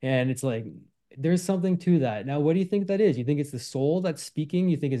 And it's like, there's something to that. Now, what do you think that is? You think it's the soul that's speaking?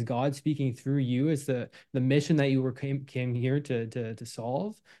 You think it's God speaking through you? It's the mission that you were came here to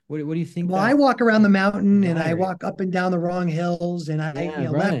solve? What do you think Well, I that walk around the mountain and I desiring? walk up and down the wrong hills, and I, Yeah,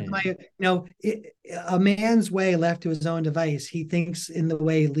 left right. my, a man's way left to his own device. He thinks in the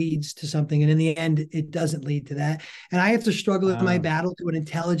way leads to something, and in the end, it doesn't lead to that. And I have to struggle with my Wow. battle to an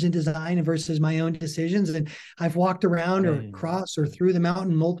intelligent design versus my own decisions. And I've walked around or Right. across or through the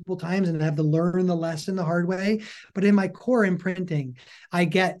mountain multiple times, and I have to learn the lesson the hard way. But in my core imprinting, I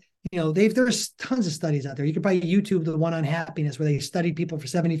get, there's tons of studies out there. You can probably YouTube the one on happiness where they studied people for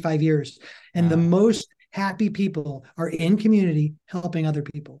 75 years, and the Wow. most happy people are in community helping other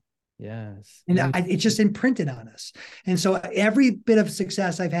people. Yes. And it's just imprinted on us. And so every bit of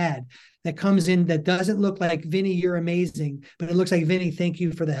success I've had that comes in that doesn't look like, Vinnie, you're amazing, but it looks like, Vinnie, thank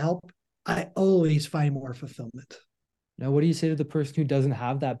you for the help, I always find more fulfillment. Now, what do you say to the person who doesn't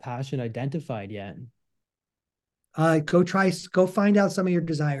have that passion identified yet? Go find out some of your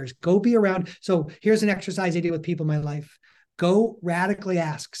desires. Go be around. So here's an exercise I do with people in my life. Go radically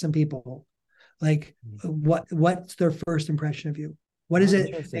ask some people, like, what's their first impression of you? What is Oh, it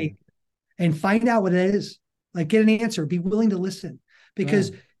interesting. and find out what it is. Like, get an answer. Be willing to listen, Right.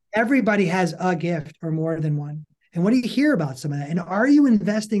 because everybody has a gift or more than one. And what do you hear about some of that? And are you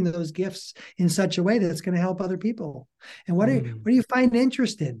investing those gifts in such a way that's going to help other people? And Mm. what do you find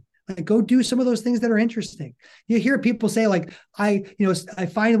interested? Like, go do some of those things that are interesting. You hear people say, like, I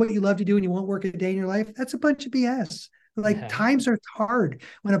find what you love to do and you won't work a day in your life. That's a bunch of BS. Like, Yeah. times are hard.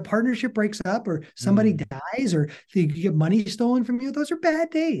 When a partnership breaks up or somebody Mm. dies or you get money stolen from you, those are bad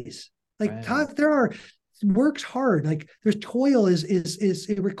days. Like, Right. there are works hard. Like, there's toil is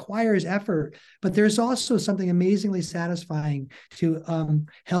it requires effort, but there's also something amazingly satisfying to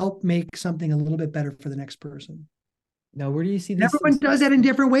help make something a little bit better for the next person. Now, where do you see And these everyone things? does that in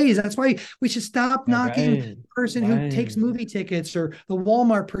different ways. That's why we should stop Yeah, knocking the right. person who takes Right. movie tickets or the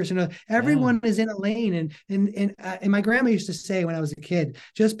Walmart person. Yeah. Everyone is in a lane. And my grandma used to say when I was a kid,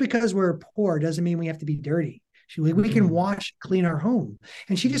 just because we're poor doesn't mean we have to be dirty. We can Mm. wash, clean our home.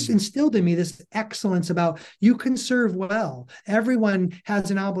 And she just Mm. instilled in me this excellence about, you can serve well. Everyone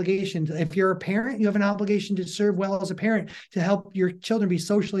has an obligation. If you're a parent, you have an obligation to serve well as a parent, to help your children be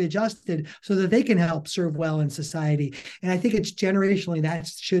socially adjusted so that they can help serve well in society. And I think it's generationally that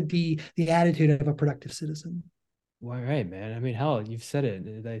should be the attitude of a productive citizen. Well, right, man. I mean, hell, you've said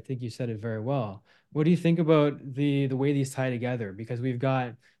it. I think you said it very well. What do you think about the way these tie together? Because we've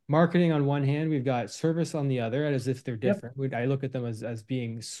got marketing on one hand, we've got service on the other, as if they're Yep. different. I look at them as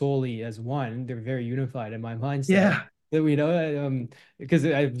being solely as one. They're very unified in my mindset. Yeah. That we know, because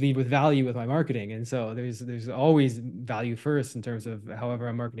I lead with value with my marketing, and so there's always value first in terms of however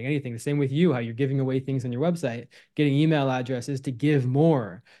I'm marketing anything. The same with you, how you're giving away things on your website, getting email addresses to give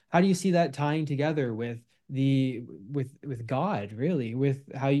more. How do you see that tying together with the with God, really, with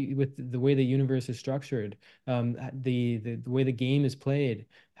how you with the way the universe is structured, the way the game is played.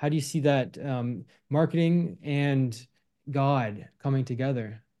 How do you see that marketing and God coming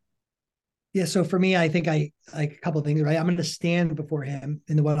together? Yeah, so for me, I think I like a couple of things, right? I'm going to stand before him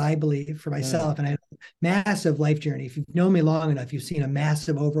in what I believe for Right. myself. And I had a massive life journey. If you've known me long enough, you've seen a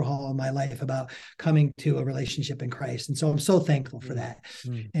massive overhaul in my life about coming to a relationship in Christ. And so I'm so thankful for Mm, that.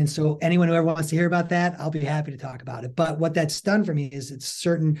 mm, And so anyone who ever wants to hear about that, I'll be happy to talk about it. But what that's done for me is it's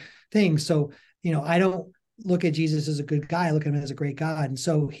certain things. So, I don't look at Jesus as a good guy. I look at him as a great God. And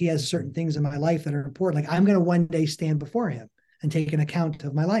so he has certain mm. things in my life that are important. Like I'm going to one day stand before him and take an account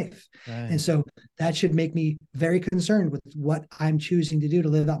of my life. And Right. so that should make me very concerned with what I'm choosing to do to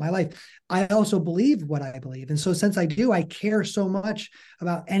live out my life. I also believe what I believe. And so since I do, I care so much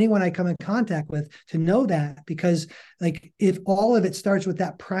about anyone I come in contact with to know that, because like if all of it starts with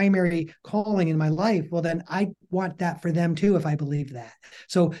that primary calling in my life, well, then I want that for them too, if I believe that.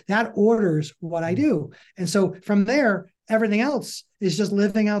 So that orders what I Mm. do. And so from there, everything else is just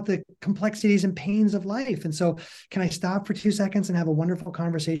living out the complexities and pains of life. And so, can I stop for 2 seconds and have a wonderful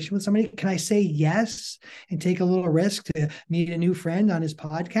conversation with somebody? Can I say yes and take a little risk to meet a new friend on his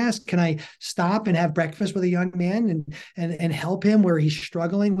podcast? Can I stop and have breakfast with a young man and help him where he's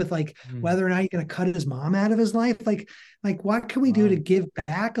struggling with like Mm. whether or not he's going to cut his mom out of his life? Like what can we do to Wow. give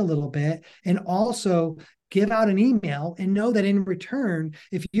back a little bit and also give out an email and know that in return,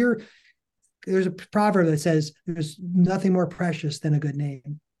 if you're there's a proverb that says there's nothing more precious than a good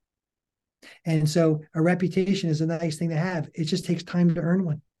name. And so a reputation is a nice thing to have. It just takes time to earn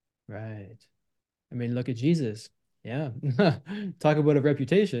one. Right. I mean, look at Jesus. Yeah. Talk about a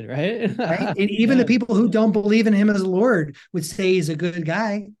reputation, right? Right. And even the Yeah. people who don't believe in him as Lord would say he's a good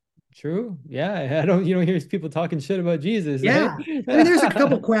guy. True. Yeah. I don't, you don't hear people talking shit about Jesus, right? Yeah. I mean, there's a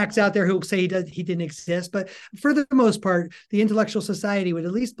couple quacks out there who say he didn't exist, but for the most part, the intellectual society would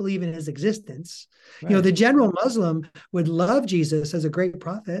at least believe in his existence. Right. The general Muslim would love Jesus as a great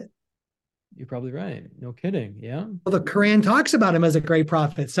prophet. You're probably right. No kidding. Yeah. Well, the Quran talks about him as a great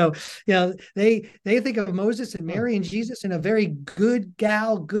prophet. So, they think of Moses and Huh. Mary and Jesus in a very good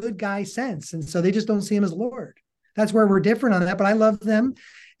gal, good guy sense. And so they just don't see him as Lord. That's where we're different on that. But I love them.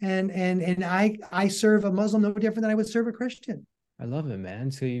 And I serve a Muslim no different than I would serve a Christian. I love it,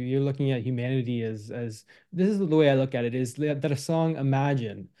 man. So you're looking at humanity as this is the way I look at it is that a song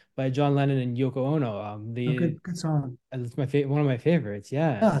Imagine by John Lennon and Yoko Ono. Oh, The good song. It's my favorite, one of my favorites.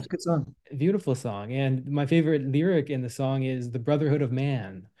 Yeah. Yeah, it's a good song. Beautiful song. And my favorite lyric in the song is the brotherhood of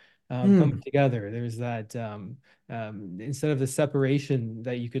man coming Mm. together. There's that instead of the separation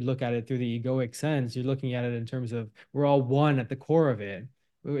that you could look at it through the egoic sense, you're looking at it in terms of we're all one at the core of it.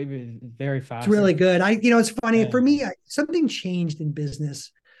 Very It's really fascinating. good. It's funny Yeah. for me. Something changed in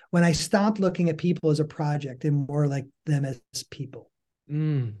business when I stopped looking at people as a project and more like them as people.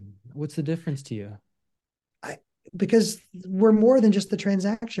 Mm. What's the difference to you? I because we're more than just the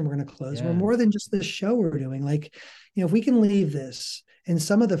transaction we're going to close. We're Yeah. more than just the show we're doing. Like, if we can leave this and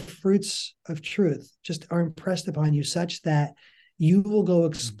some of the fruits of truth just are impressed upon you such that you will go Mm.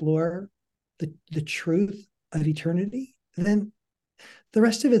 explore the truth of eternity, then the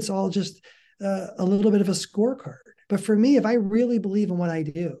rest of it's all just a little bit of a scorecard. But for me, if I really believe in what I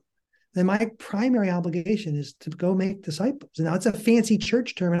do, then my primary obligation is to go make disciples. And now it's a fancy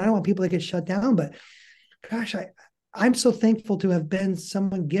church term, and I don't want people to get shut down, but gosh, I'm so thankful to have been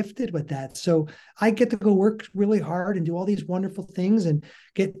someone gifted with that. So I get to go work really hard and do all these wonderful things and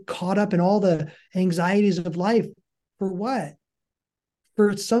get caught up in all the anxieties of life for what?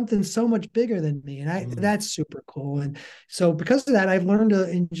 For something so much bigger than me. And Mm. that's super cool. And so because of that, I've learned to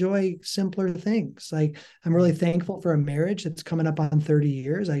enjoy simpler things. Like I'm really thankful for a marriage that's coming up on 30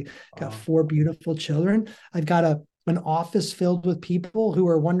 years. I got Wow. 4 beautiful children. I've got an office filled with people who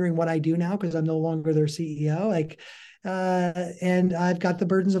are wondering what I do now because I'm no longer their CEO. And I've got the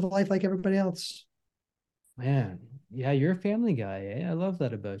burdens of life like everybody else. Man, yeah, you're a family guy, eh? I love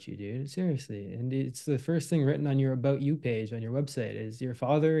that about you, dude. Seriously. And it's the first thing written on your About You page on your website is your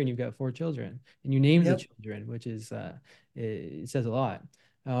father and you've got 4 children. And you named the Yep. children, which is it says a lot.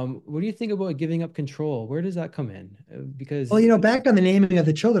 What do you think about giving up control? Where does that come in? Well, Because back on the naming of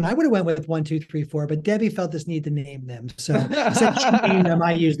the children, I would have went with 1, 2, 3, 4, but Debbie felt this need to name them. So instead she named them,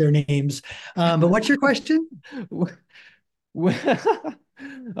 I use their names. But what's your question?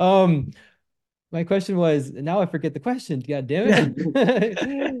 um my question was, now I forget the question. God Yeah, damn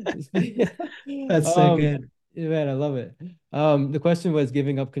it. that's so Um, good. yeah, man, I love it. The question was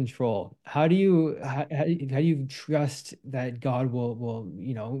giving up control. How do you trust that God will,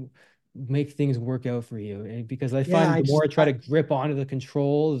 make things work out for you? And because I Yeah, find the more I try to grip onto the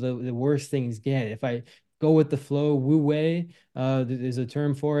control, the worse things get. go with the flow, wu wei, is a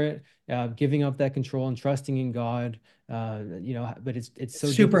term for it. Giving up that control and trusting in God. But it's so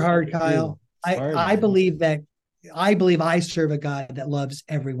Super difficult hard, to do. Kyle. It's hard, I man. believe that I believe I serve a God that loves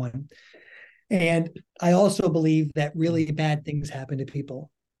everyone. And I also believe that really bad things happen to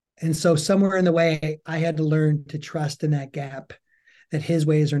people. And so somewhere in the way, I had to learn to trust in that gap, that his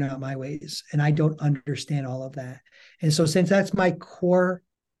ways are not my ways. And I don't understand all of that. And so since that's my core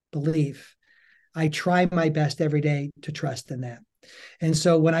belief, I try my best every day to trust in that. And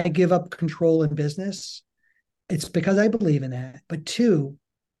so when I give up control in business, it's because I believe in that. But two,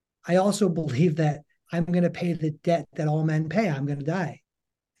 I also believe that I'm going to pay the debt that all men pay. I'm going to die.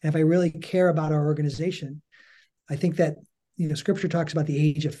 And if I really care about our organization, I think that, scripture talks about the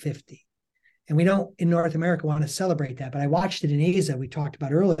age of 50. And we don't in North America want to celebrate that. But I watched it in Asia, we talked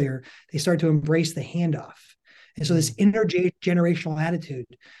about earlier. They started to embrace the handoff. And so this intergenerational attitude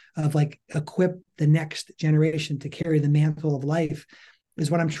of like equip the next generation to carry the mantle of life is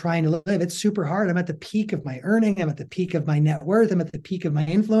what I'm trying to live. It's super hard. I'm at the peak of my earning. I'm at the peak of my net worth. I'm at the peak of my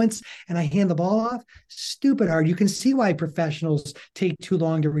influence, and I hand the ball off. Stupid hard. You can see why professionals take too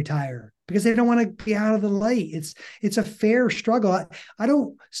long to retire, because they don't want to be out of the light. It's a fair struggle. I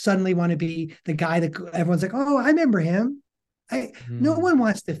don't suddenly want to be the guy that everyone's like, oh, I remember him. No one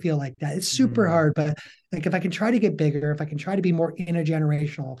wants to feel like that. It's super hard, but like if I can try to get bigger, if I can try to be more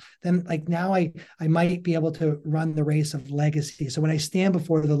intergenerational, then like now I might be able to run the race of legacy. So when I stand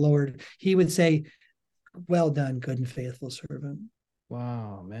before the Lord, he would say, well done, good and faithful servant.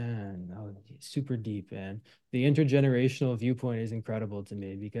 Wow, man. Oh, super deep, man. The intergenerational viewpoint is incredible to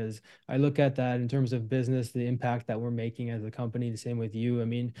me, because I look at that in terms of business, the impact that we're making as a company, the same with you. I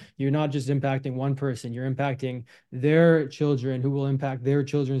mean, you're not just impacting one person, you're impacting their children who will impact their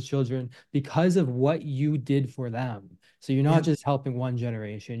children's children because of what you did for them. So you're not just helping one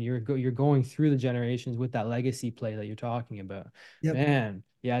generation, you're going through the generations with that legacy play that you're talking about. Yep. Man,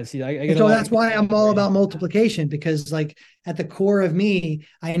 yeah, see, I And get a so lot that's of why I'm all inspiration about from that. multiplication, because like at the core of me,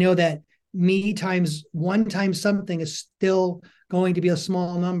 I know that me times one times something is still going to be a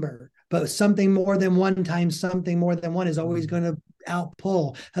small number, but something more than one times something more than one is always going to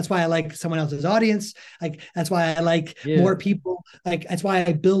outpull. That's why I like someone else's audience. Like that's why I like more people. Like that's why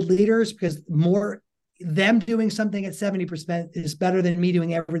I build leaders, because more them doing something at 70% is better than me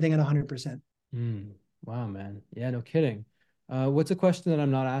doing everything at 100%. Wow, man. Yeah, no kidding. What's a question that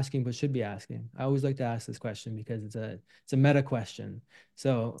I'm not asking but should be asking? I always like to ask this question because it's a meta question.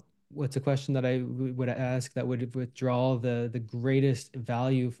 So, what's a question that I would ask that would withdraw the greatest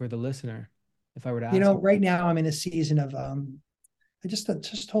value for the listener if I were to ask you? Right now I'm in a season of I just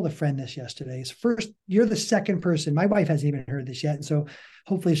told a friend this yesterday. So first, you're the second person. My wife hasn't even heard this yet, and so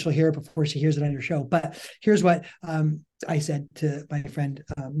hopefully she'll hear it before she hears it on your show. But here's what I said to my friend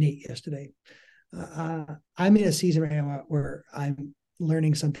Nate yesterday. I'm in a season right now where I'm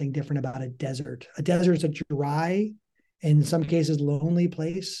learning something different about a desert. A desert is a dry, in some cases, lonely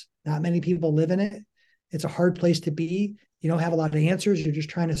place. Not many people live in it. It's a hard place to be. You don't have a lot of answers. You're just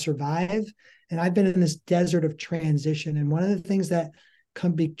trying to survive. And I've been in this desert of transition. And one of the things that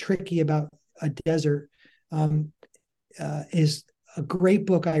can be tricky about a desert is a great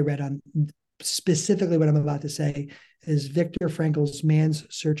book I read on specifically what I'm about to say is Viktor Frankl's Man's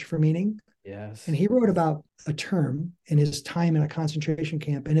Search for Meaning. Yes. And he wrote about a term in his time in a concentration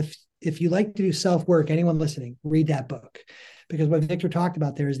camp. And if you like to do self-work, anyone listening, read that book, because what Victor talked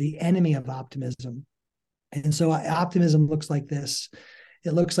about there is the enemy of optimism. And so optimism looks like this.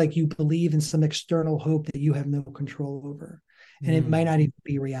 It looks like you believe in some external hope that you have no control over. And it might not even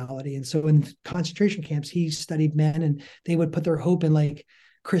be reality. And so in concentration camps, he studied men, and they would put their hope in like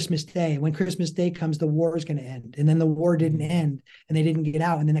Christmas Day. When Christmas Day comes, the war is going to end. And then the war didn't end, and they didn't get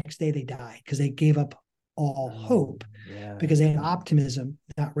out. And the next day they died because they gave up all hope, because they had optimism,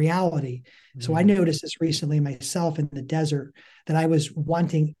 not reality. So I noticed this recently myself in the desert, that I was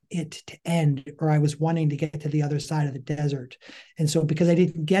wanting it to end, or I was wanting to get to the other side of the desert. And so because I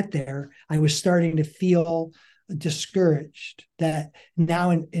didn't get there, I was starting to feel discouraged. That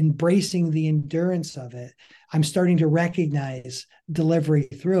now in embracing the endurance of it, I'm starting to recognize delivery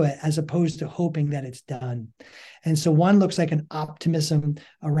through it, as opposed to hoping that it's done. And so one looks like an optimism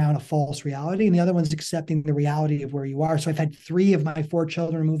around a false reality, and the other one's accepting the reality of where you are. So I've had 3 of my 4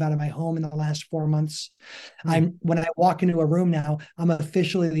 children move out of my home in the last 4 months. When I walk into a room now, I'm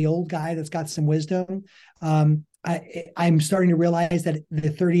officially the old guy that's got some wisdom. I'm starting to realize that the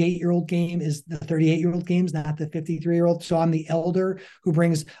 38-year-old game is the 38-year-old games, not the 53-year-old. So I'm the elder who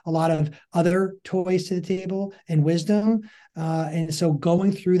brings a lot of other toys to the table and wisdom. And so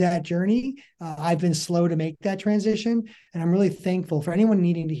going through that journey, I've been slow to make that transition. And I'm really thankful for anyone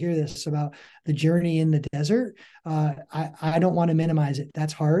needing to hear this about the journey in the desert. I don't want to minimize it.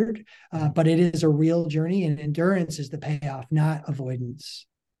 That's hard, but it is a real journey, and endurance is the payoff, not avoidance.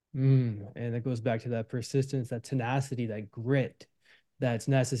 And it goes back to that persistence, that tenacity, that grit that's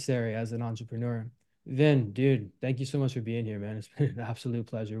necessary as an entrepreneur. Vin, dude, thank you so much for being here, man. It's been an absolute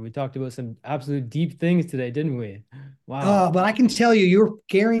pleasure. We talked about some absolute deep things today, didn't we? Wow. But I can tell you, you're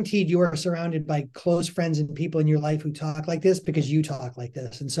guaranteed you are surrounded by close friends and people in your life who talk like this because you talk like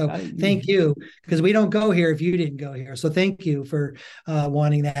this. And so thank you, because we don't go here if you didn't go here. So thank you for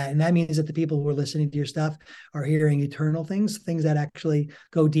wanting that. And that means that the people who are listening to your stuff are hearing eternal things that actually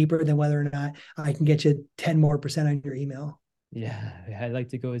go deeper than whether or not I can get you 10% more on your email. Yeah, I'd like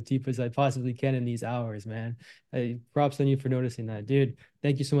to go as deep as I possibly can in these hours, man. Props on you for noticing that, dude.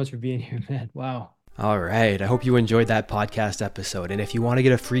 Thank you so much for being here, man. Wow. All right. I hope you enjoyed that podcast episode. And if you want to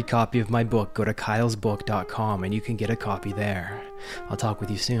get a free copy of my book, go to kylesbook.com and you can get a copy there. I'll talk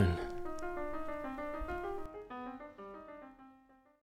with you soon.